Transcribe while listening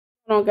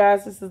on,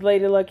 guys? This is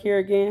Lady Luck here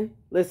again.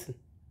 Listen,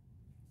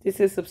 this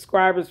is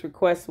subscribers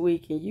request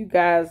week, and you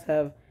guys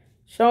have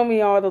shown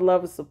me all the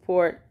love and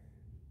support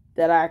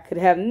that I could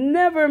have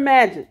never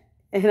imagined.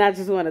 And I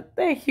just want to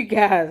thank you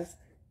guys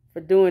for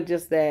doing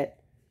just that.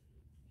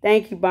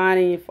 Thank you,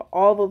 Bonnie, for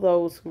all of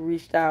those who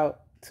reached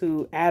out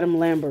to Adam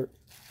Lambert,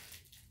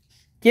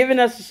 giving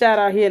us a shout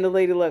out here in the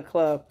Lady Luck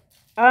Club.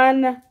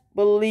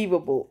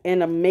 Unbelievable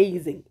and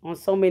amazing on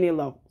so many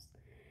levels.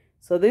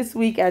 So this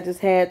week I just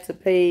had to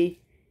pay,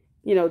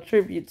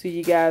 tribute to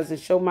you guys and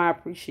show my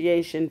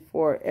appreciation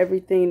for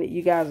everything that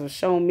you guys have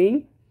shown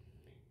me.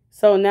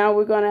 So now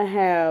we're going to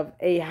have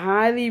a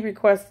highly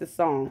requested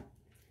song.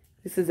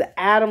 This is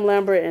Adam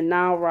Lambert and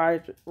Nile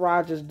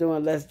Rodgers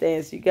doing Let's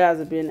Dance. You guys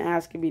have been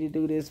asking me to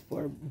do this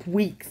for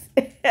weeks.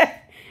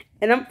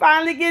 And I'm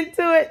finally getting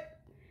to it.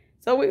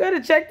 So we're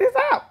going to check this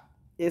out.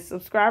 It's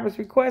subscribers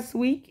request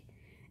week.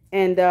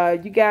 And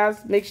you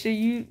guys, make sure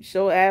you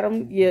show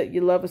Adam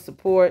your love and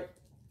support.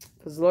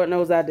 Because Lord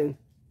knows I do.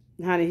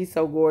 Honey, he's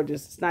so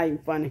gorgeous. It's not even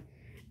funny.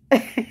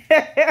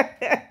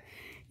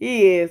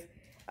 He is.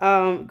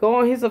 Go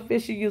on his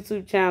official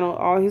YouTube channel,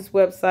 all his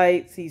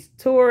websites. He's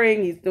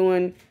touring. He's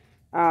doing,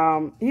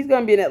 he's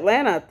going to be in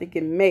Atlanta, I think,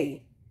 in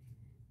May.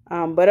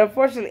 But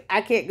unfortunately,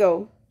 I can't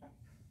go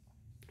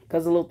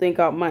because of a little thing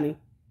called money.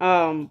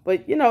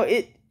 But,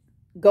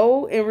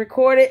 go and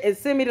record it and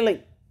send me the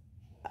link.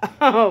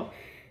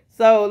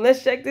 So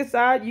let's check this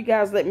out. You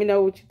guys let me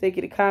know what you think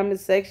in the comment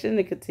section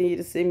and continue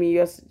to send me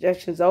your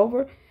suggestions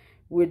over.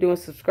 We're doing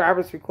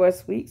subscribers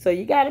request week, so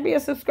you got to be a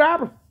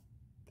subscriber.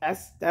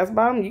 That's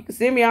about them. You can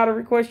send me all the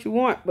requests you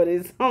want, but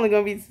it's only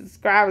going to be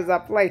subscribers I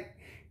play.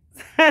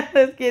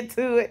 Let's get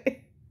to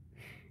it.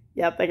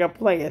 Y'all think I'm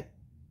playing.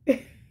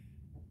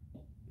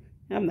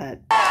 I'm not.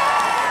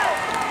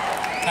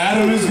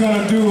 Adam is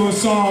going to do a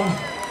song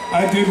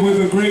I did with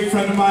a great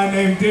friend of mine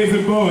named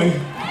David Bowie.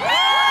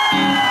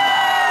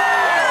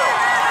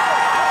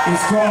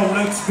 It's called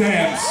Let's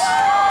Dance.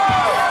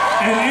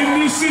 And in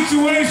this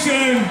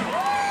situation,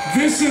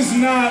 this is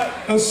not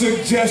a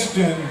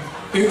suggestion,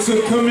 it's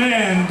a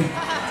command.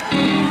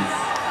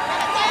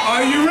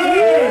 Are you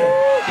ready?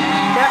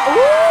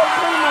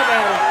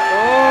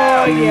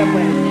 Oh, yeah,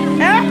 man.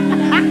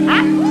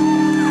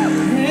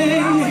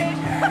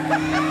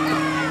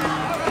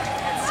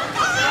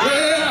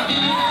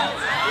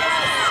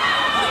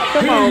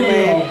 Come on,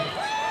 man.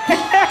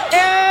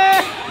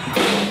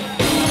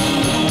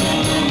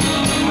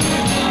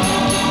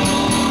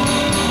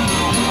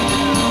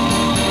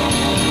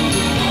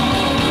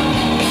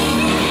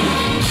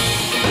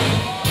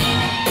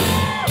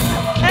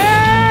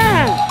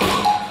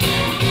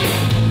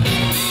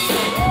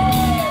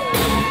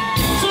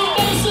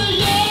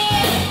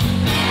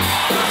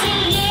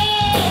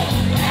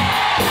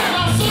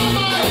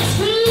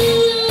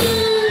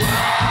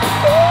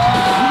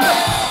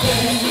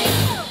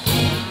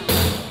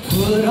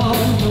 Put on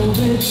your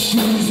red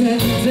shoes and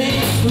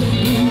dance the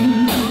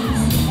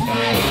blues.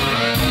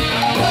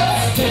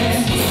 Let's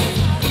dance.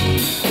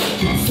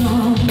 It's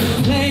on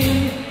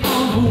playing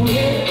on the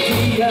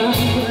radio.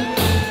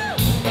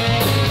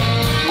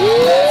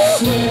 Let's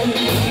sway.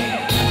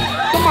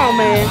 Come on,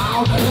 man.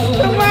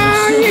 Come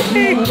on, you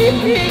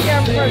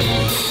got first.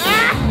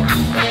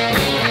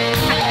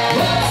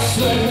 Let's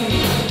sway.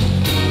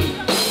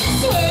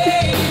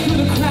 Sway to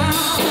the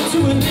crowd to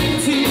an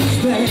empty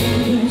stage.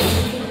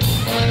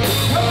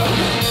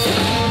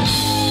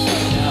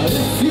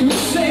 If you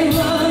say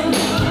run,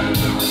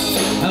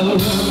 I'll run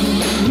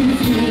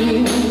with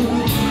you.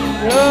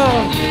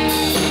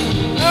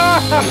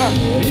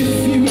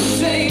 If you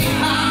say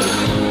high,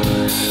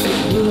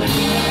 we'll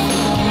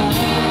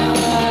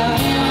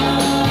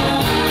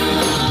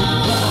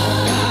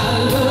my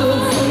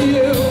love for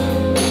you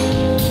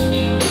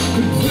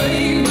could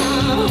break my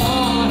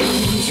heart in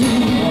two.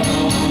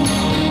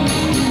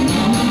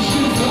 You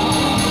should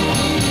fall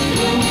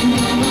into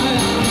my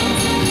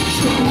arms,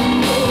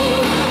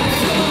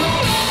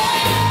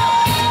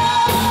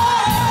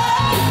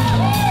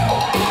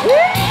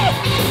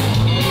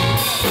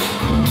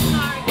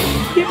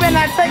 You better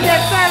not take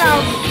that sign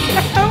off.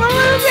 Come a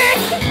little bit.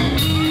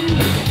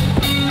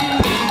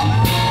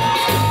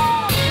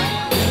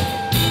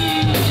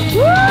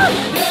 Woo!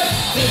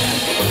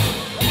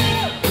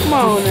 Come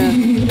on now.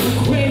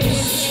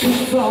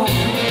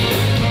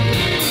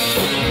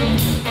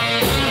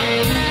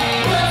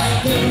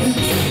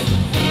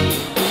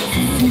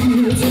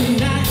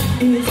 Tonight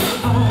is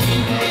on.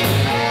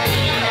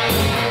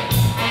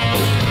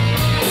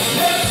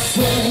 Let's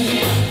say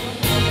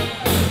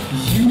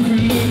you can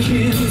look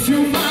into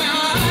my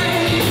eyes.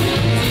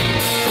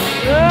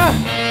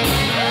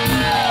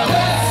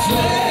 Let's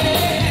say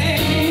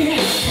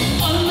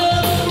under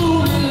the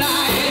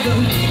moonlight,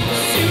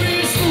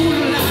 serious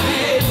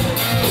moonlight.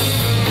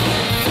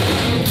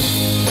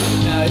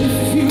 Now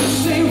if you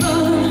say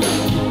run,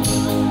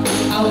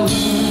 I'll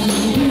run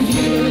with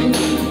you.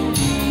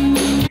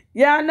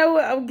 Yeah, I know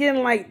I'm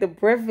getting like the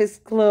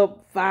Breakfast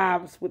Club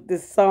vibes with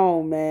this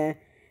song, man.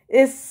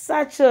 It's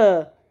such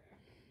a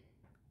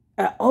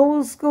an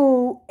old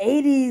school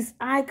 80s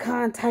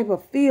icon type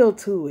of feel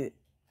to it.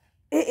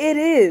 It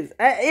is.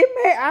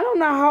 I don't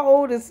know how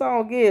old this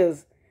song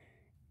is.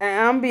 And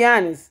I'm be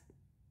honest.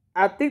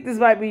 I think this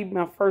might be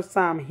my first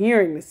time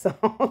hearing this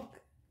song.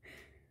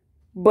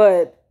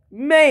 But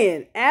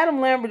man, Adam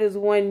Lambert is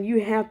one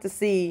you have to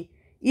see.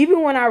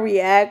 Even when I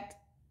react,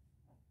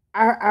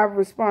 I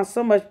respond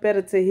so much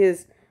better to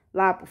his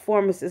live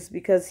performances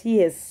because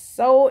he is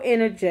so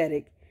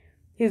energetic.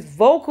 His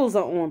vocals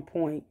are on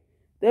point.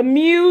 The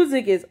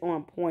music is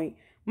on point.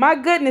 My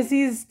goodness,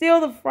 he's still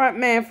the front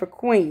man for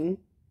Queen.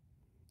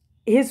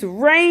 His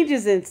range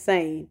is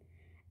insane.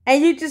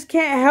 And you just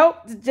can't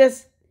help to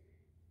just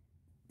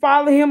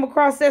follow him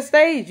across that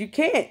stage. You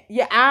can't.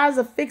 Your eyes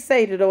are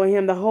fixated on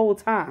him the whole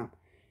time.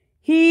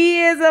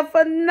 He is a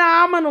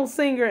phenomenal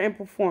singer and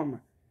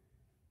performer.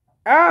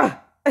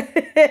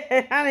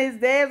 His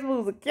dance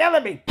moves are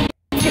killing me.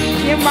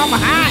 Give mama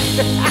hot.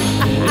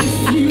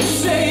 You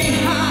say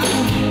hi.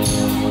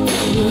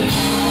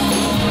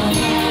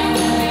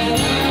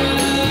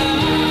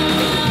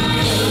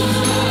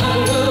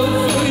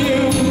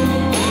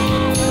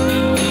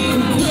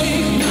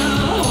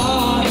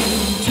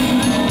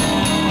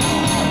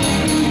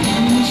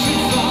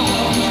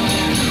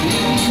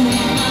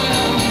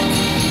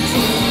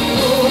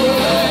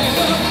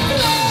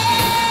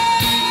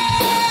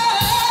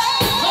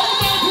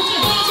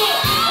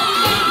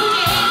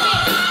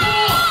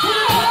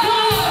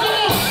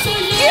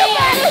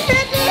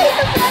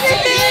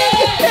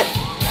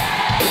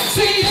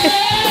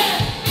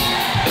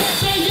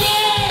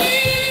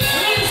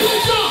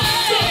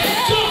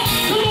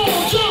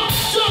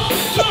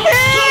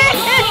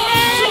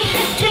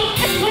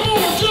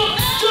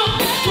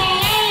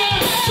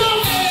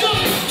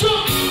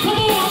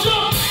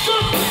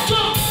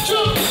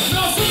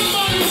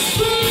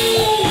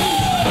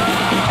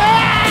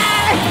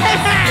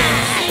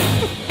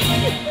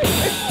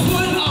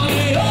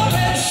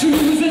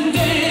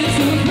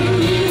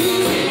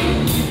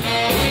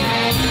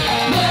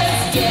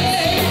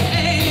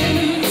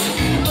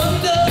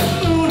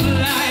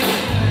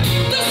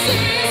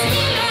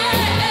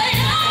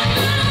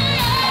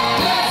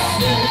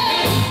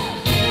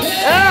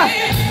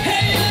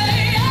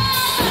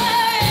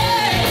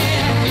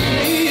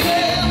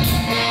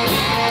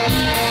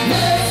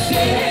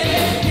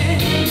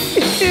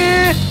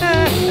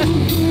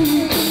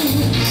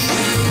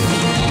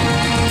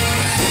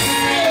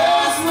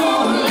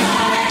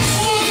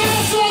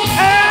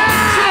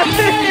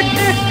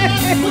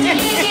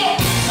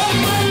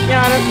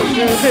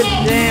 That's a good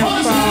damn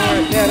song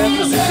right there. That's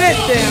a good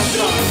damn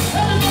song.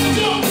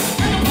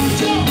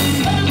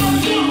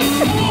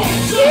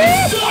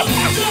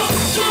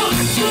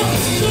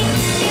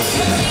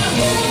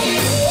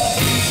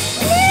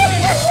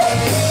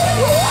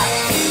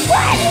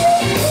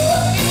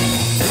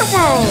 Come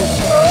on.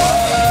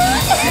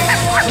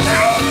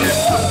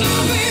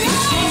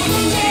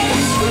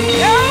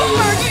 Oh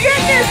my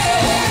goodness.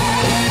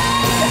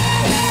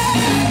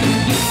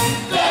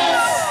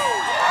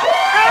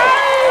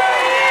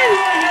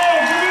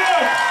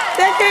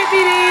 Be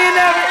the end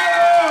of it.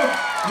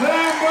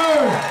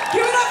 Lambert.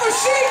 Give it up for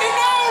Sheik and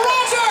now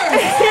Rodgers.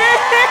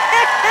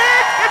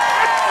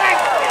 My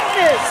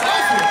goodness.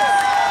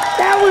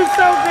 That was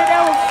so good.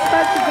 That was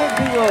such a good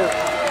duo.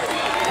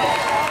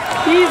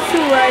 These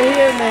two right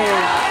here, man.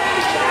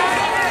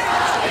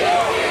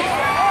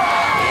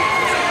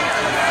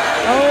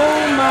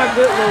 Oh my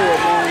good Lord,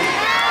 man.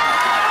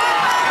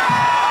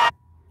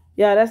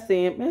 Yeah, that's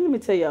the end. Man, let me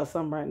tell y'all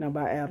something right now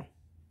about Adam.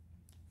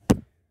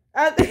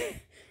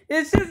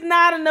 It's just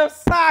not enough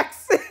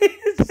socks.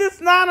 It's just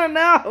not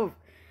enough.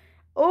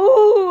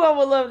 Ooh, I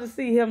would love to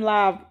see him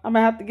live. I'm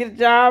going to have to get a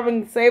job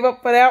and save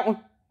up for that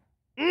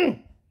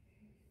one.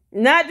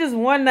 Not just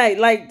one night,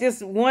 like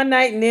just one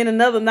night and then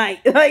another night.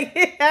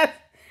 Like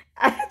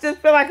I just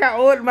feel like I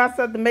owed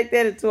myself to make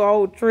that into a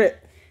whole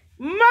trip.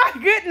 My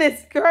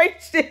goodness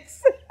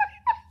gracious.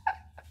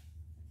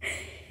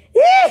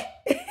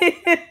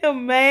 Yeah.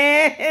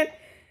 Man,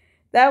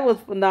 that was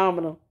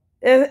phenomenal.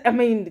 I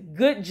mean,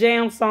 good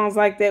jam songs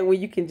like that where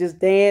you can just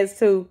dance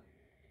to.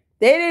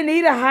 They didn't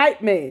need a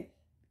hype man.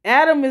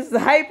 Adam is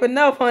hype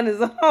enough on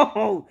his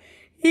own.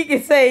 He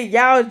can say,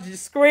 y'all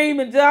just scream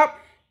and jump.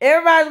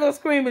 Everybody's going to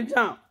scream and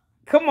jump.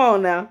 Come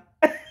on now.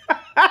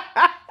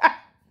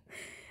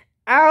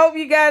 I hope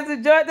you guys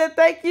enjoyed that.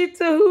 Thank you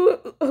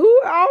to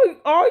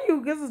all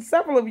you, because there's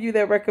several of you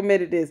that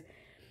recommended this.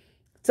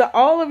 To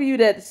all of you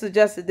that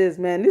suggested this,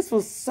 man, this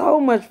was so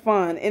much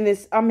fun. And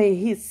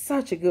he's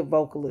such a good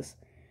vocalist.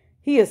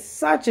 He is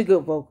such a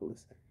good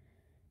vocalist.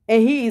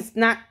 And he's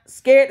not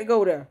scared to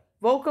go there.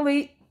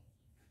 Vocally,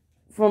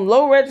 from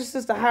low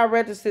registers to high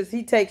registers,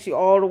 he takes you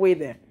all the way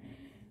there.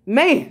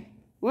 Man,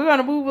 we're going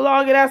to move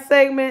along in that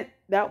segment.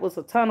 That was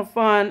a ton of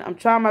fun. I'm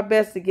trying my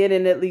best to get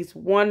in at least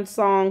one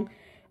song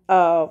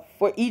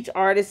for each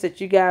artist that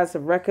you guys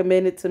have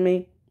recommended to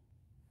me.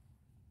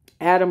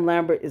 Adam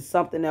Lambert is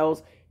something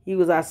else. He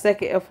was our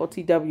second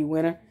FOTW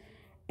winner.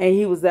 And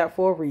he was that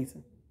for a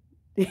reason.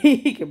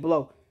 He can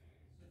blow.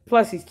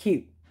 Plus, he's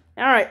cute.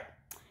 All right.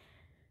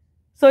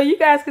 So you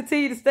guys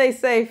continue to stay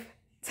safe.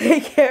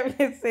 Take care of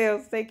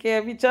yourselves. Take care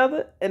of each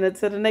other. And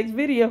until the next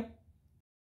video.